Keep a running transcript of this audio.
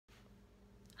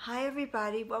Hi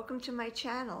everybody, welcome to my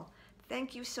channel.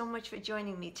 Thank you so much for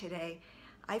joining me today.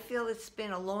 I feel it's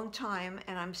been a long time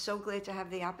and I'm so glad to have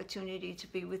the opportunity to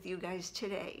be with you guys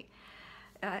today.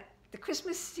 The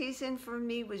Christmas season for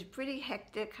me was pretty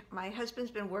hectic. My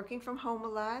husband's been working from home a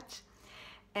lot,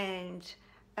 and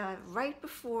right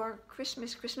before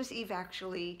Christmas Eve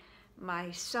actually, my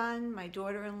son, my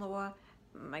daughter-in-law,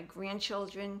 my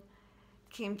grandchildren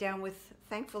came down with,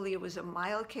 thankfully it was a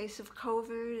mild case of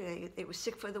COVID. They were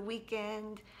sick for the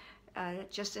weekend,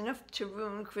 just enough to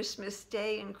ruin Christmas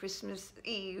Day and Christmas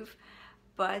Eve,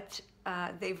 but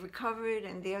they've recovered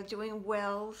and they're doing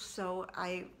well. So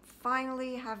I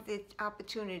finally have the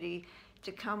opportunity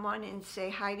to come on and say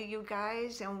hi to you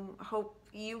guys, and hope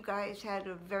you guys had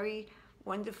a very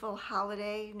wonderful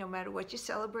holiday, no matter what you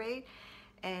celebrate.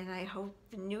 And I hope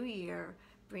the new year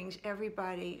brings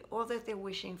everybody all that they're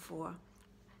wishing for.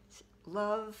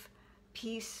 Love,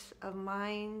 peace of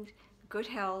mind, good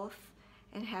health,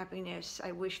 and happiness.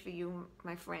 I wish for you,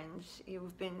 my friends.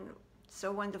 You've been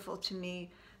so wonderful to me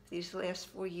these last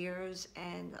 4 years,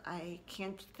 and I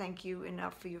can't thank you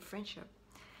enough for your friendship.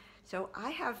 So I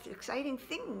have exciting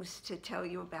things to tell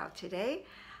you about today.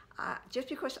 Just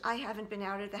because I haven't been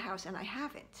out of the house, and I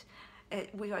haven't.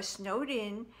 We are snowed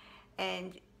in,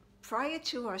 and prior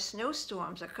to our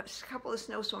snowstorms, a couple of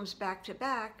snowstorms back to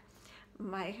back,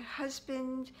 my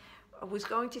husband was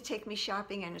going to take me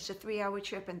shopping, and it's a 3-hour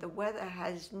trip, and the weather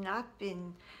has not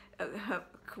been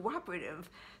cooperative.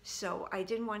 So I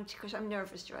didn't want to, because I'm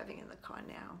nervous driving in the car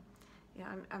now. Yeah,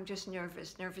 I'm just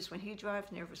nervous when he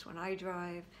drives, nervous when I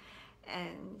drive.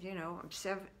 And you know, I'm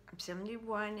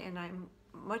 71, and I'm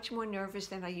much more nervous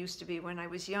than I used to be. When I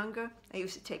was younger, I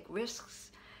used to take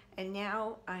risks, and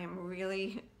now I am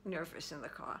really nervous in the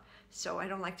car. So I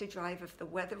don't like to drive if the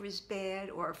weather is bad,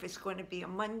 or if it's going to be a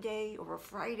Monday or a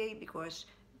Friday, because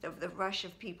of the rush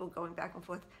of people going back and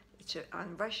forth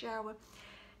on rush hour.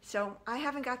 So I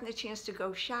haven't gotten a chance to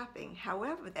go shopping.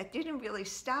 However, that didn't really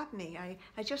stop me.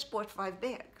 I just bought 5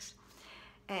 bags,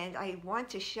 and I want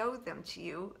to show them to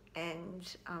you,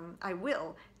 and I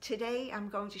will. Today I'm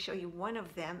going to show you one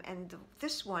of them, and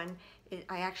this one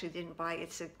I actually didn't buy.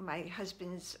 It's my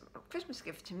husband's Christmas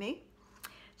gift to me.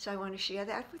 So I want to share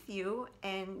that with you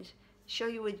and show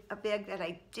you a bag that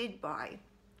I did buy.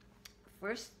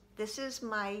 First, this is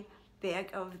my bag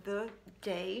of the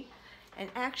day, and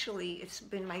actually it's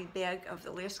been my bag of the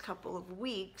last couple of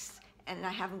weeks, and I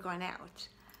haven't gone out.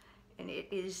 And it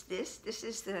is this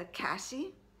is the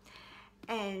Cassie,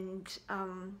 and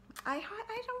I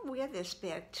don't wear this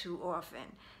bag too often,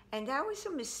 and that was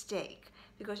a mistake,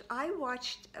 because I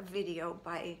watched a video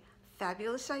by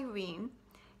Fabulous Irene,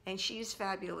 and she's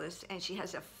fabulous, and she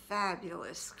has a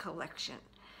fabulous collection.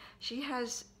 She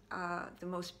has the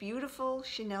most beautiful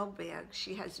Chanel bags.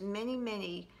 She has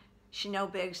many Chanel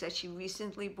bags that she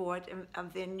recently bought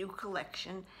of their new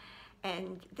collection.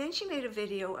 And then she made a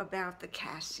video about the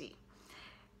Cassie.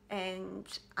 And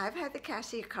I've had the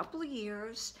Cassie a couple of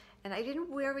years, and I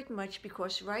didn't wear it much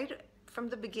because right from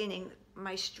the beginning,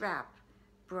 my strap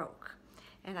broke.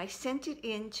 And I sent it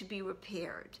in to be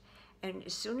repaired. And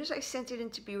as soon as I sent it in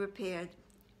to be repaired,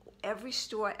 every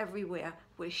store everywhere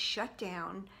was shut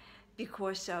down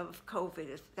because of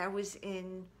COVID. That was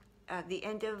in the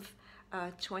end of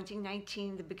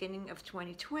 2019, the beginning of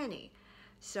 2020.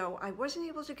 So I wasn't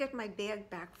able to get my bag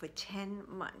back for 10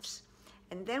 months.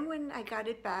 And then when I got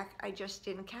it back, I just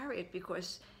didn't carry it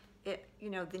because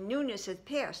the newness had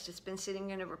passed. It's been sitting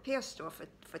in a repair store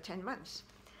for 10 months.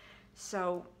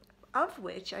 So, of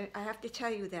which I have to tell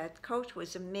you that Coach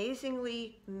was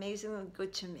amazingly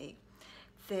good to me.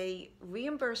 They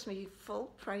reimbursed me full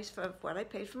price for what I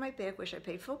paid for my bag, which I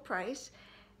paid full price,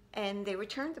 and they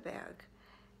returned the bag,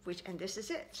 and this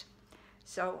is it.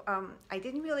 So I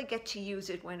didn't really get to use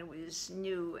it when it was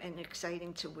new and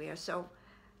exciting to wear. So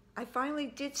I finally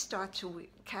did start to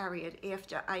carry it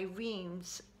after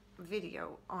Irene's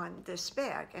video on this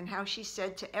bag, and how she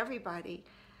said to everybody,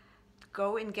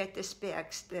 go and get this bag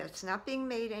that's not being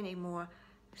made anymore.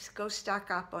 Just go stock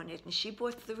up on it. And she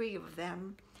bought 3 of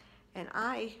them, and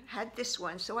I had this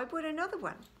one, so I bought another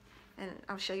one. And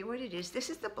I'll show you what it is. This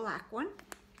is the black one,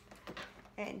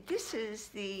 and this is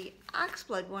the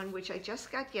oxblood one, which I just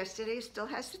got yesterday. It still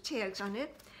has the tags on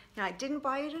it. Now, I didn't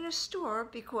buy it in a store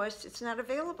because it's not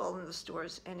available in the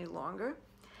stores any longer.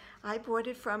 I bought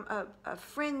it from a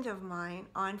friend of mine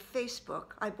on Facebook.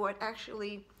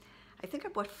 I think I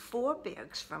bought 4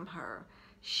 bags from her.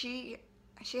 She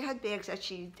had bags that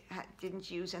she didn't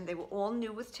use, and they were all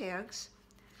new with tags,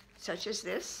 such as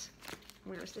this.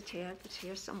 Where's the tag? It's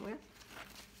here somewhere.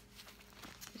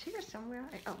 It's here somewhere.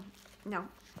 Oh, no.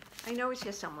 I know it's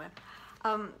here somewhere.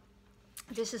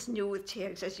 This is new with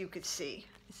tags, as you could see.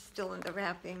 It's still in the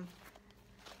wrapping,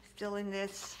 still in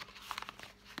this,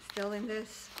 still in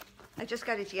this. I just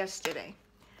got it yesterday.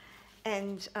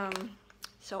 And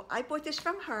so I bought this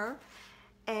from her,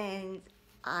 and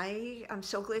I'm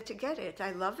so glad to get it.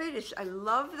 I love it. I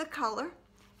love the color.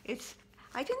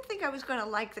 I didn't think I was going to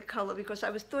like the color because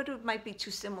I thought it might be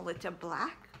too similar to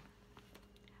black.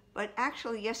 But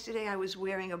actually, yesterday I was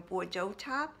wearing a Bordeaux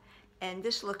top, and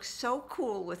this looks so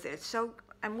cool with it. So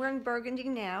I'm wearing burgundy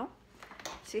now.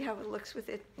 See how it looks with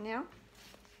it now?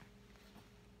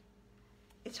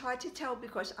 It's hard to tell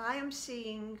because I am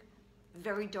seeing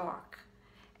very dark.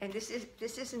 And this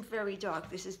isn't very dark.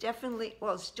 This is definitely,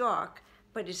 well, it's dark,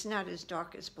 but it's not as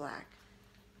dark as black.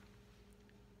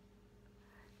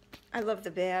 I love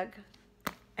the bag,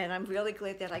 and I'm really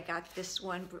glad that I got this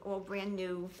one, all brand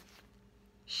new,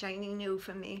 shiny new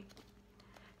for me.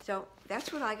 So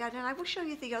that's what I got, and I will show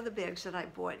you the other bags that I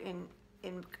bought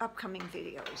in upcoming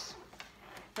videos.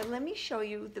 But let me show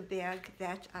you the bag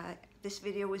that this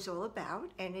video is all about,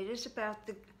 and it is about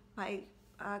my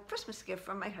Christmas gift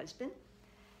from my husband.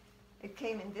 It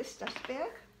came in this dust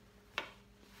bag.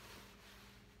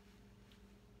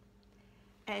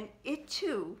 And it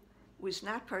too was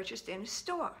not purchased in a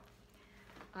store.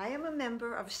 I am a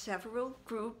member of several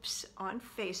groups on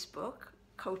Facebook,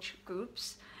 coach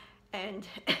groups, and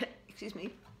excuse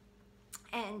me,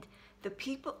 and the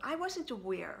people, I wasn't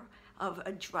aware of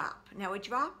a drop. Now a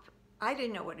drop, I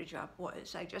didn't know what a drop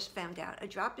was. I just found out. A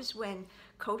drop is when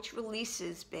Coach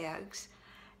releases bags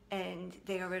and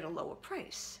they are at a lower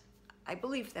price. I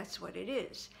believe that's what it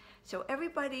is. So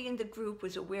everybody in the group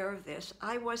was aware of this.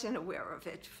 I wasn't aware of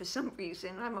it for some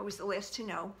reason. I'm always the last to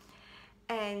know.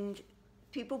 And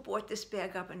people bought this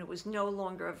bag up and it was no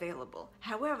longer available.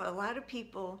 However, a lot of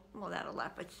people, well, not a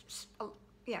lot, but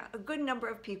yeah, a good number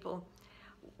of people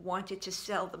wanted to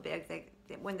sell the bag.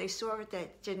 When they saw it,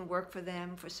 that didn't work for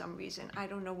them for some reason. I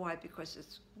don't know why, because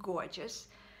it's gorgeous.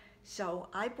 So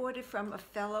I bought it from a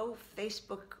fellow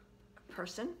Facebook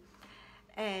person,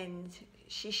 and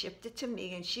she shipped it to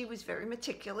me, and she was very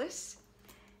meticulous.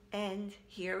 And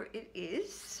here it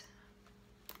is.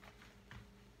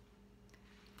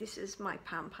 This is my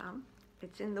pom-pom.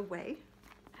 It's in the way.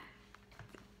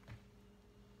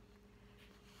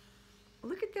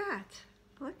 Look at that.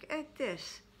 Look at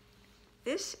this.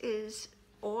 This is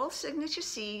all signature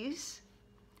C's,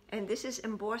 and this is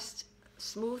embossed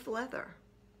smooth leather.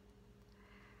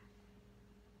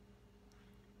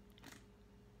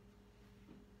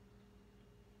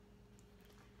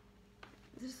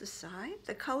 This is the side.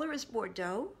 The color is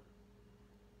Bordeaux.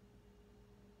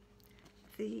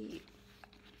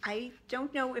 I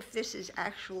don't know if this is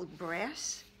actual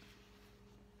brass.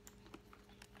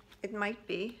 It might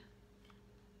be.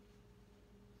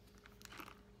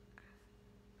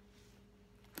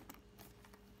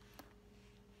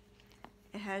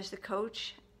 It has the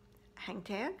Coach hang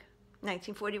tag,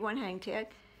 1941 hang tag.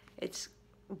 It's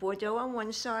Bordeaux on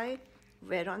one side,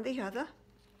 red on the other.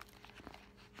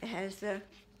 It has the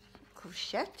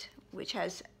clochette, which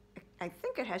has, I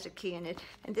think it has a key in it,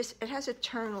 and it has a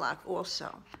turn lock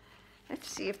also. Let's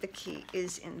see if the key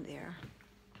is in there.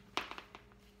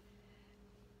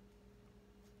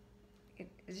 It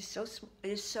is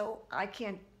so, I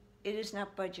can't, it is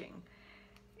not budging.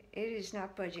 It is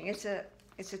not budging. It's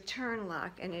a turn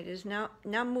lock, and it is not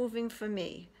moving for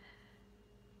me.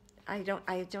 I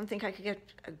don't think I could get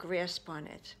a grasp on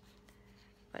it.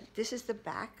 But this is the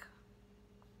back.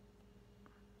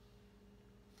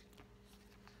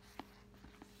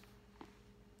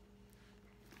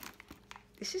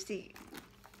 This is the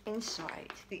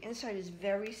inside. The inside is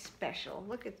very special.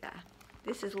 Look at that.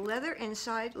 This is leather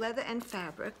inside, leather and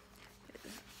fabric.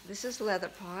 This is leather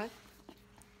part.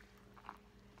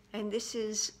 And this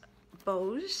is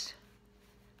bows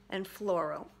and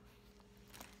floral.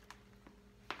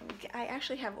 I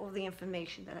actually have all the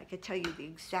information that I could tell you the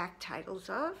exact titles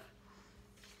of.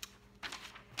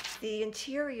 The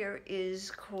interior is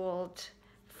called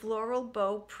Floral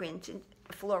Bow Print.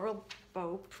 Floral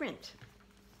Bow Print.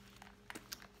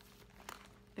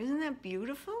 Isn't that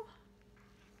beautiful?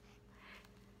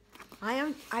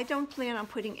 I don't plan on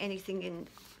putting anything in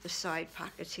the side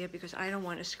pockets here because I don't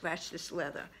want to scratch this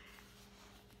leather.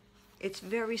 It's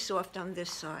very soft on this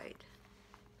side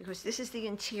because this is the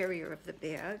interior of the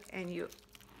bag, and you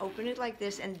open it like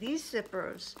this, and these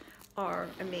zippers are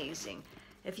amazing.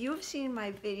 If you have seen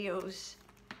my videos,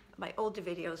 my older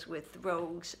videos with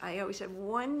Rogues, I always said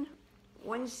one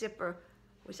zipper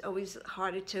was always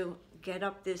harder to get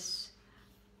up this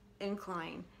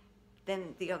incline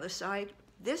than the other side.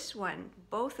 This one,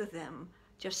 both of them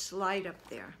just slide up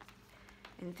there.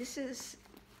 And this is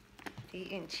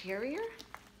the interior,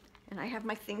 and I have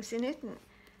my things in it, and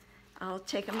I'll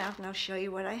take them out and I'll show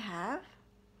you what I have.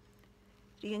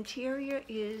 The interior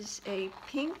is a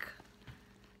pink,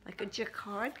 like a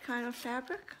jacquard kind of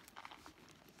fabric.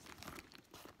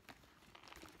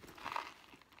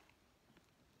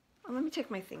 Well, let me take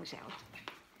my things out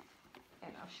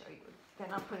and I'll show you.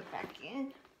 Then I'll put it back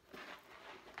in.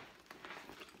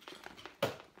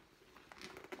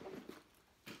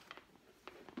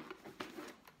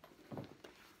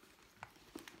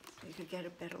 So you could get a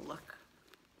better look.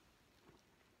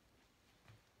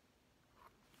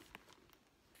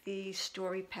 The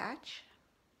story patch.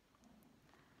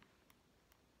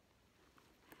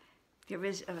 There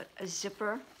is a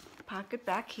zipper pocket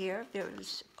back here. There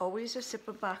is always a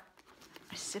zipper back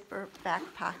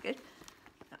pocket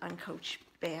on Coach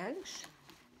bags.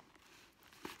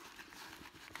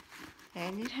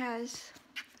 And it has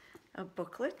a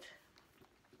booklet.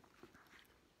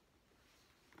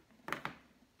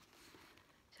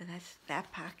 So that's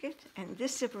that pocket. And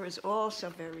this zipper is also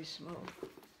very smooth.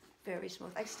 Very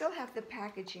smooth. I still have the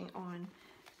packaging on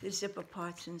the zipper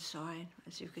parts inside,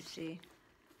 as you can see.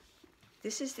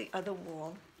 This is the other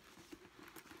wall,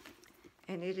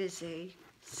 and it is a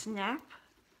snap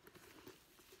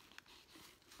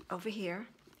over here,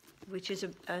 which is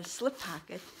a slip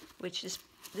pocket, which is,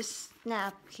 this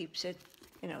snap keeps it,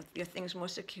 you know, your things more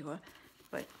secure.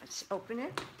 But let's open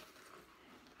it.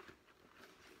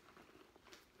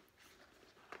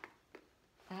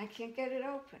 And I can't get it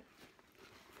open.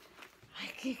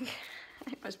 I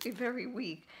must be very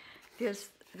weak. There's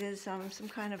some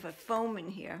kind of a foam in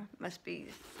here. Must be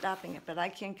stopping it, but I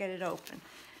can't get it open.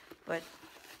 But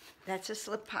that's a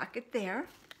slip pocket there.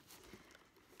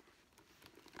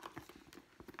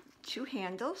 2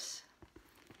 handles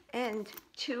and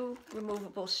 2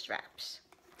 removable straps.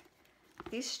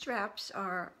 These straps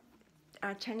are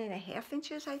 10.5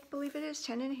 inches, I believe it is.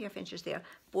 10.5 inches there.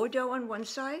 Bordeaux on one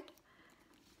side,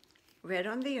 red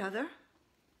on the other.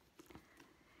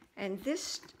 And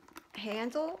this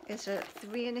handle is a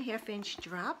 3.5 inch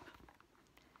drop.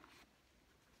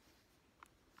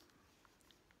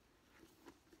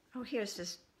 Oh, here's the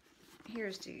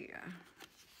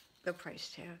price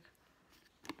tag.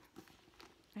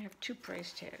 I have 2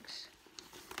 price tags.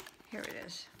 Here it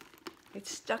is. It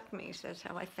stuck me, so that's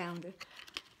how I found it.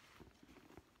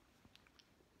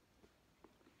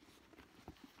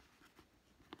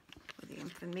 For the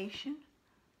information.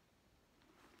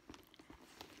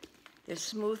 There's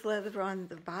smooth leather on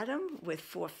the bottom with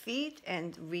 4 feet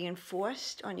and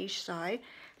reinforced on each side.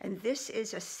 And this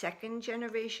is a 2nd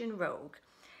generation Rogue.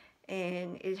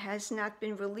 And it has not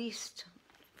been released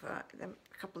for a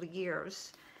couple of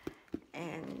years.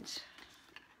 And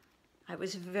I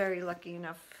was very lucky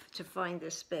enough to find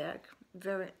this bag.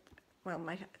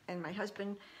 My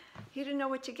husband, he didn't know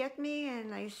what to get me.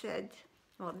 And I said,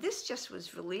 well, this just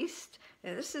was released.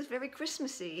 And this is very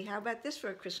Christmassy. How about this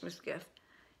for a Christmas gift?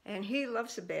 And he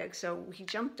loves the bag, so he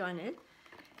jumped on it.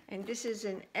 And this is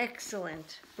an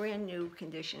excellent, brand new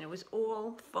condition. It was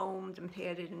all foamed and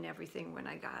padded and everything when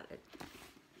I got it.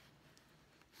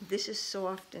 This is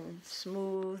soft and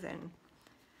smooth, and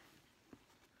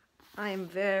I am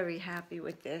very happy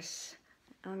with this.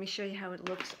 Let me show you how it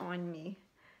looks on me.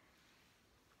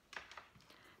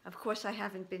 Of course, I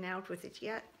haven't been out with it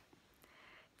yet.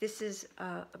 This is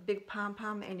a big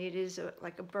pom-pom, and it is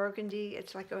like a burgundy.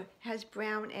 It's like has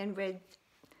brown and red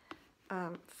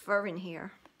fur in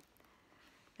here.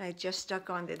 I just stuck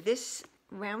on there. This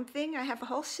round thing, I have a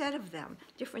whole set of them,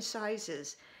 different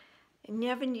sizes. I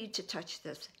never need to touch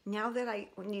this. Now that I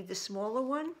need the smaller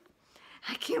one,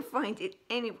 I can't find it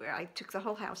anywhere. I took the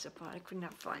whole house apart. I could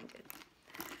not find it.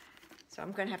 So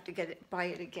I'm going to have to buy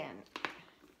it again.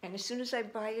 And as soon as I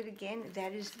buy it again,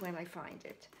 that is when I find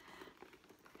it.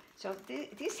 So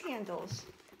these handles,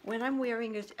 when I'm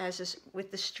wearing it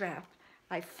with the strap,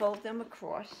 I fold them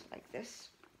across like this.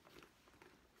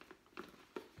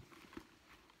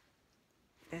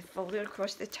 And fold it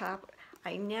across the top.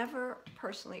 I never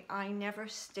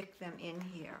stick them in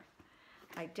here.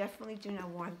 I definitely do not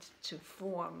want to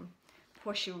form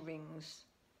horseshoe rings,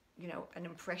 you know, an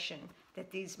impression that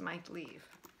these might leave.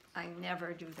 I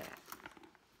never do that.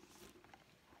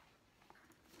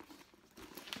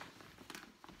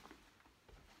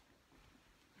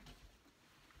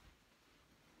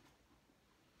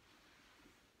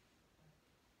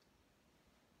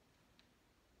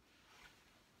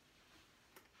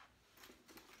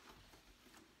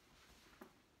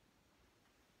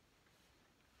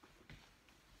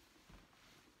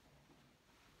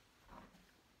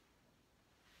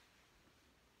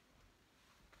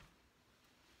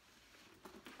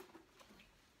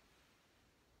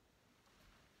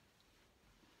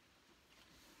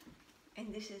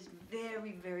 And this is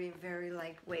very, very, very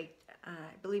lightweight. I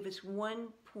believe it's 1.2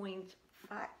 pounds.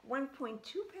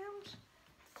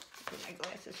 Put my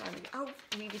glasses on. I'll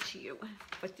read it to you.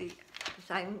 But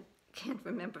I can't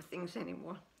remember things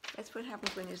anymore. That's what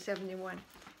happens when you're 71.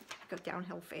 Go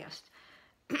downhill fast.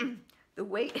 The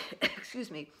weight,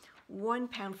 excuse me, 1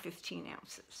 pound 15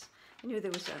 ounces. I knew there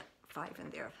was a 5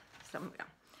 in there somewhere.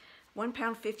 1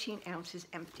 pound 15 ounces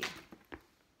empty.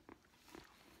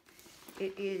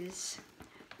 It is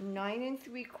 9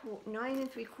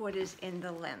 3/4 in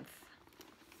the length.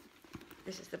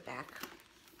 This is the back.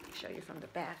 I'll show you from the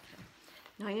back.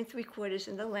 9 3/4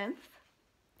 in the length,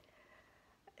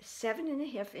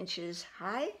 7.5 inches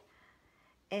high,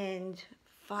 and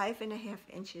 5.5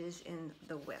 inches in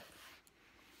the width.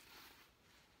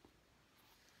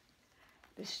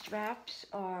 The straps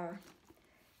are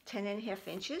 10.5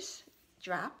 inches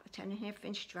drop, a 10.5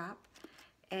 inch drop,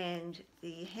 and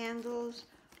the handles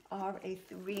are a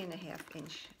 3.5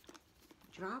 inch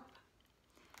drop,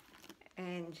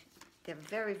 and they're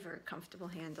very, very comfortable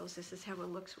handles. This is how it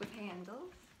looks with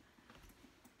handles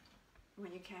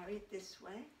when you carry it this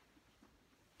way.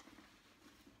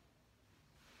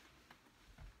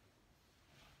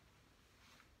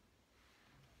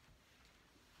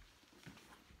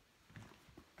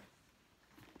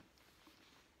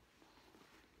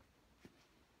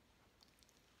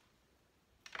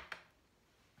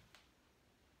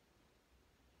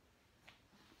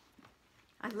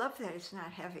 I love that it's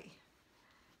not heavy.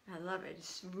 I love it.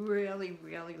 It's really,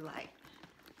 really light.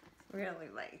 Really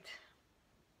light.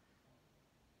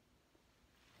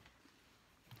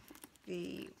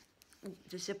 The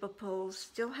zipper pulls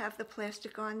still have the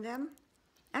plastic on them.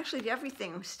 Actually,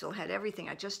 everything still had everything.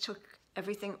 I just took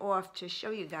everything off to show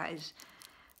you guys.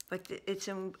 But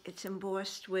it's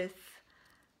embossed with,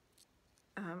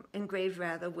 engraved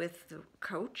rather, with the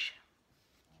coach,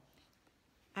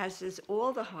 as is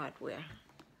all the hardware.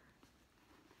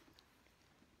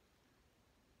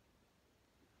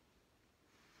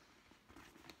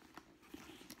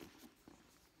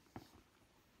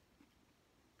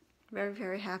 Very,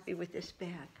 very happy with this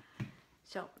bag.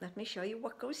 So let me show you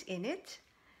what goes in it.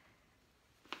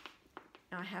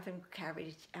 Now, I haven't carried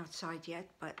it outside yet,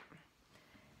 but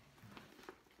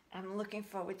I'm looking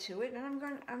forward to it, and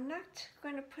I'm not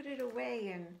going to put it away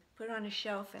and put it on a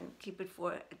shelf and keep it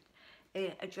for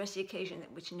a dressy occasion,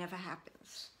 which never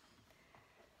happens.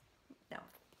 No,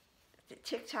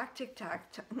 tick-tock, tick-tock,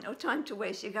 no time to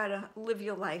waste. You gotta live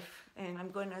your life, and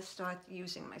I'm going to start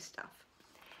using my stuff.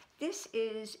 This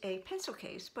is a pencil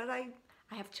case, but I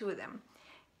have 2 of them.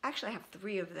 Actually, I have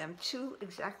 3 of them, 2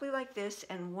 exactly like this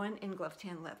and 1 in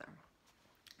glove-tan leather.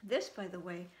 This, by the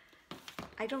way,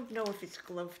 I don't know if it's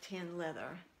glove-tan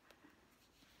leather.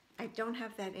 I don't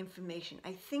have that information.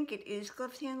 I think it is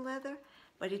glove-tan leather,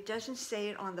 but it doesn't say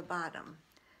it on the bottom.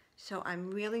 So I'm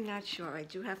really not sure. I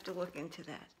do have to look into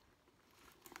that.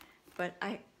 But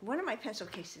one of my pencil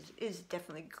cases is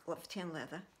definitely glove-tan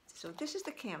leather. So this is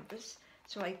the canvas.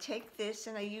 So I take this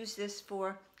and I use this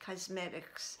for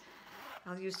cosmetics.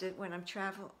 I'll use it when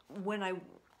when I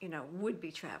would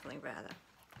be traveling rather.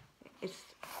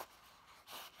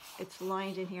 It's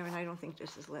lined in here, and I don't think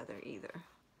this is leather either.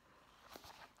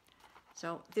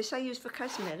 So this I use for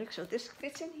cosmetics. So this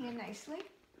fits in here nicely.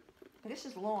 This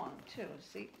is long too.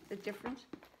 See the difference?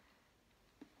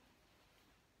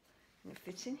 And it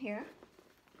fits in here.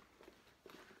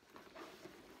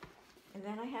 And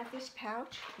then I have this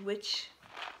pouch, which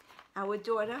our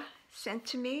daughter sent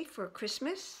to me for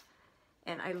Christmas,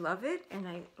 and I love it, and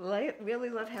I really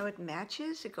love how it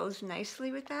matches. It goes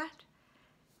nicely with that.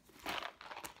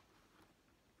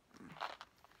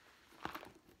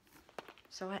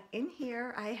 So in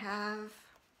here I have,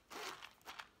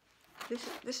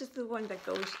 this is the one that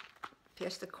goes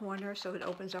past the corner, so it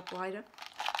opens up wider.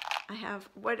 I have,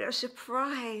 what a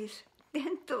surprise,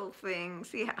 dental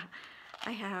things, yeah.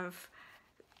 I have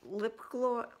lip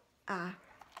gloss,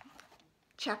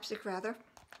 chapstick rather,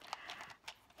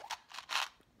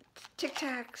 Tic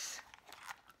Tacs,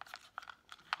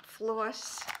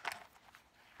 floss,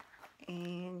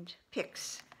 and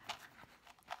picks,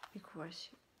 because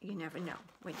you never know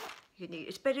when you need it.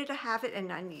 It's better to have it and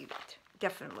not need it,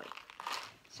 definitely.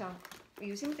 So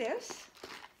using this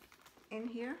in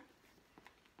here,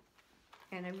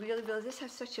 and I really, this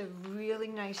has such a really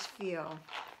nice feel.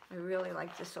 I really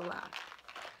like this a lot.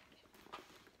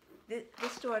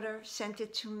 This daughter sent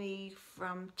it to me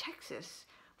from Texas.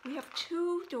 We have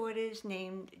 2 daughters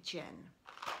named Jen.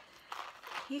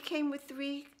 He came with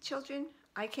 3 children.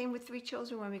 I came with 3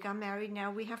 children when we got married. Now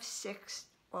we have 6.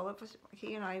 All of us,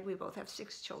 he and I, we both have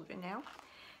 6 children now,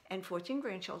 and 14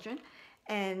 grandchildren.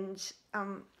 And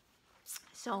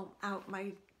So our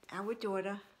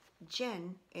daughter,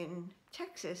 Jen, in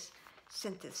Texas,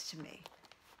 sent this to me.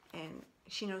 And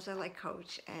she knows I like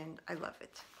Coach, and I love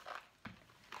it.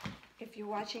 If you're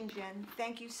watching, Jen,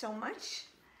 thank you so much.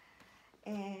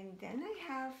 And then I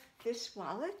have this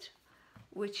wallet,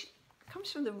 which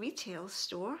comes from the retail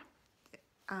store.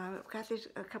 I got this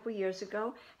a couple years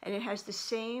ago, and it has the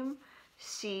same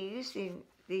C's,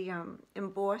 the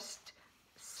embossed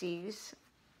C's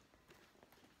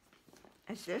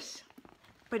as this,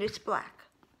 but it's black.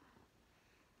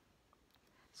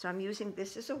 So I'm using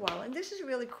this as a wallet, and this is a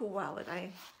really cool wallet.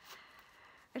 I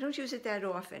don't use it that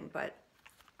often, but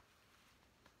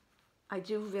I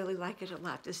do really like it a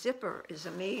lot. The zipper is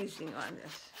amazing on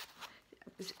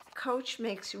this. Coach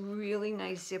makes really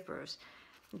nice zippers.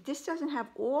 This doesn't have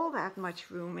all that much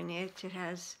room in it. It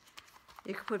has,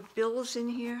 you can put bills in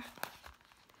here,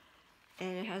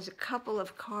 and it has a couple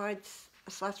of cards,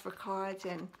 slots for cards,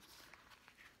 and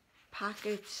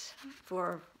pockets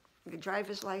for the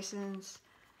driver's license.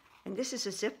 And this is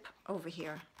a zip over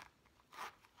here.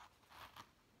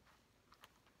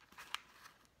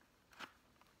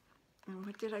 And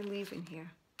what did I leave in here?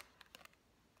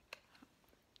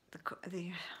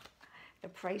 The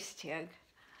price tag.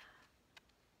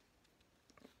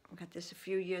 I got this a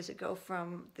few years ago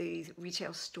from the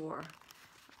retail store.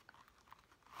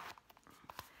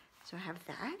 So I have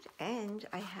that, and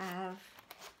I have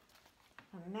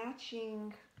a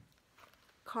matching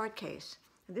card case.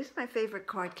 This is my favorite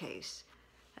card case,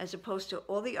 as opposed to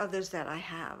all the others that I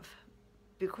have,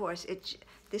 because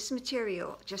this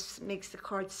material just makes the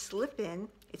card slip in.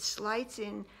 It slides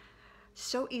in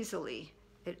so easily.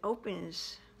 It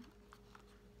opens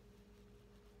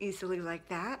easily like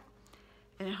that,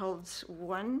 and it holds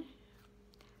one,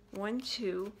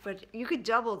 two, but you could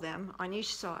double them on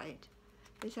each side.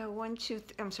 Is that 1, 2,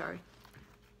 I'm sorry.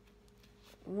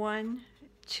 1,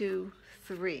 2,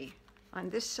 3 on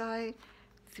this side,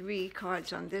 3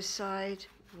 cards on this side,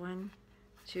 1,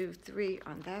 2, 3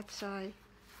 on that side,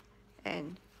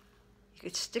 and you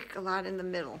could stick a lot in the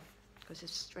middle because it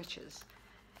stretches.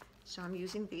 So I'm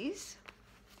using these.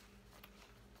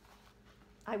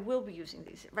 I will be using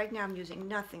these. Right now I'm using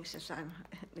nothing since I'm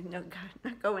not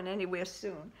going anywhere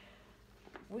soon.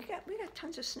 We got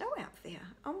tons of snow out there.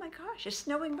 Oh my gosh, it's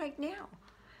snowing right now.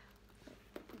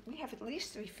 We have at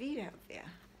least 3 feet out there.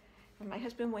 And my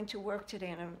husband went to work today,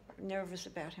 and I'm nervous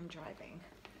about him driving.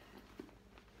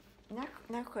 Not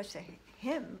because of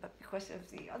him, but because of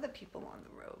the other people on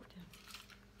the road.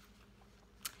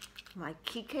 My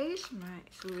key case, my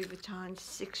Louis Vuitton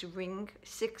 6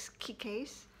 key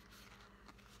case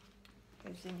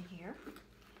is in here.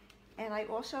 And I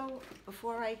also,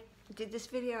 before I did this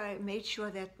video, I made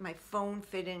sure that my phone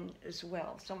fit in as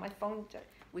well. So my phone,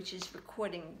 which is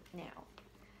recording now.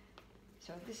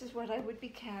 So this is what I would be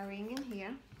carrying in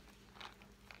here.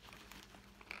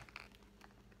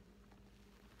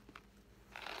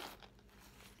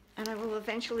 And I will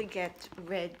eventually get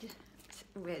red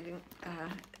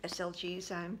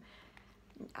SLGs.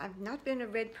 I've not been a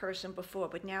red person before,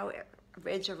 but now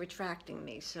reds are attracting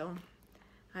me. So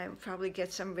I'll probably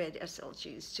get some red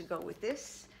SLGs to go with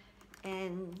this,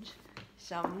 and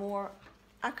some more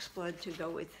oxblood to go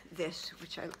with this,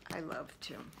 which I love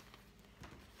too.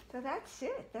 So that's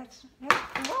it. That's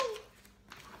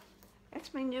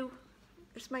my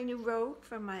new robe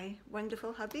from my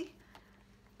wonderful hubby,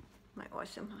 my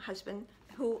awesome husband,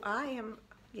 who I am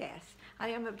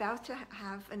about to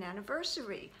have an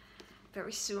anniversary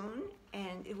very soon,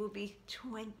 and it will be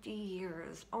 20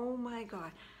 years. Oh my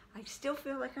God. I still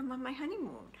feel like I'm on my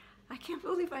honeymoon. I can't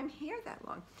believe I'm here that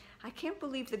long. I can't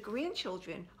believe the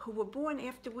grandchildren who were born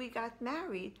after we got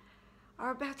married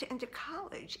are about to enter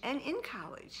college and in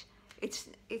college. It's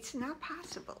not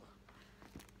possible.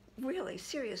 Really,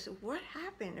 seriously, what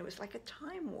happened? It was like a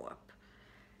time warp.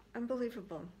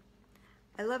 Unbelievable.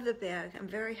 I love the bag. I'm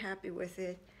very happy with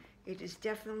it. It is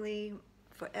definitely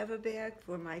forever bag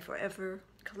for my forever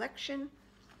collection.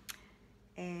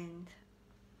 And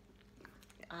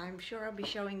I'm sure I'll be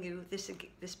showing you this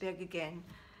bag again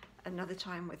another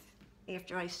time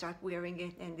after I start wearing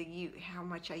it and how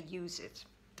much I use it.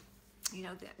 You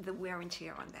know, the wear and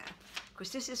tear on that.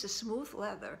 Because this is a smooth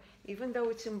leather, even though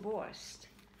it's embossed.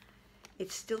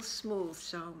 It's still smooth,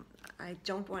 so I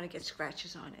don't want to get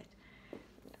scratches on it.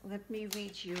 Let me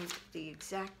read you the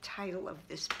exact title of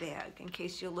this bag in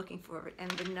case you're looking for it,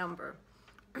 and the number.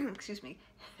 Excuse me.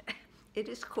 It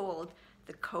is called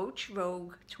the Coach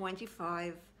Rogue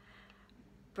 25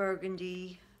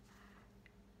 Burgundy.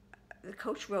 The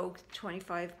Coach Rogue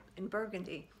 25 in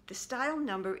Burgundy. The style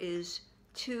number is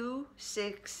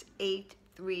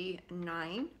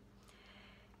 26839.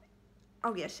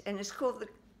 Oh yes, and it's called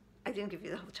I didn't give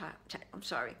you the whole title, I'm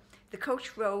sorry. The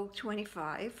Coach Row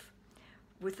 25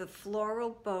 with a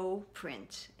floral bow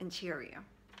print interior.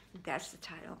 That's the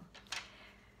title.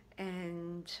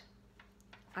 And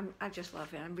I just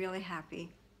love it. I'm really happy.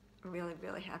 Really,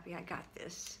 really happy I got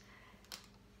this.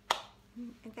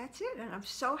 And that's it. And I'm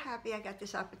so happy I got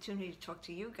this opportunity to talk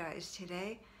to you guys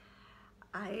today.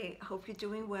 I hope you're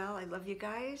doing well. I love you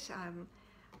guys.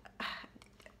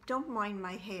 Don't mind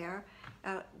my hair.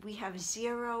 We have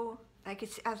zero,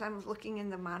 as I'm looking in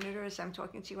the monitor as I'm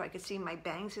talking to you, I could see my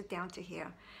bangs are down to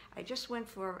here. I just went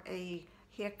for a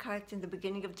haircut in the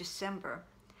beginning of December,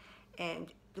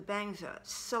 and the bangs are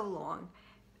so long,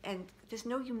 and there's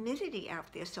no humidity out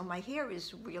there, so my hair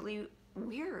is really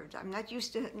weird. I'm not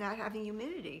used to not having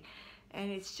humidity,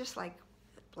 and it's just like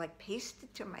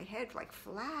pasted to my head, like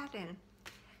flat, and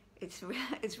it's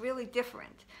really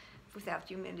different without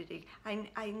humidity.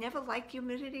 I never liked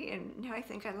humidity, and now I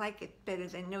think I like it better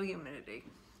than no humidity.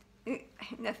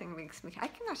 Nothing makes me, I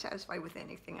cannot satisfy with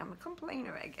anything. I'm a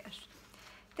complainer, I guess.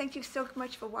 Thank you so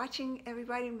much for watching,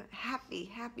 everybody.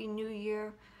 Happy New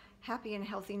Year. Happy and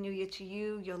healthy New Year to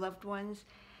you, your loved ones.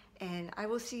 And I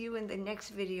will see you in the next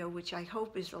video, which I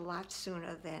hope is a lot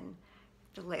sooner than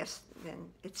than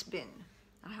it's been.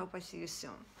 I hope I see you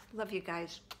soon. Love you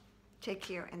guys. Take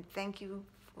care, and thank you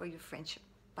for your friendship.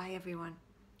 Bye, everyone.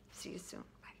 See you soon.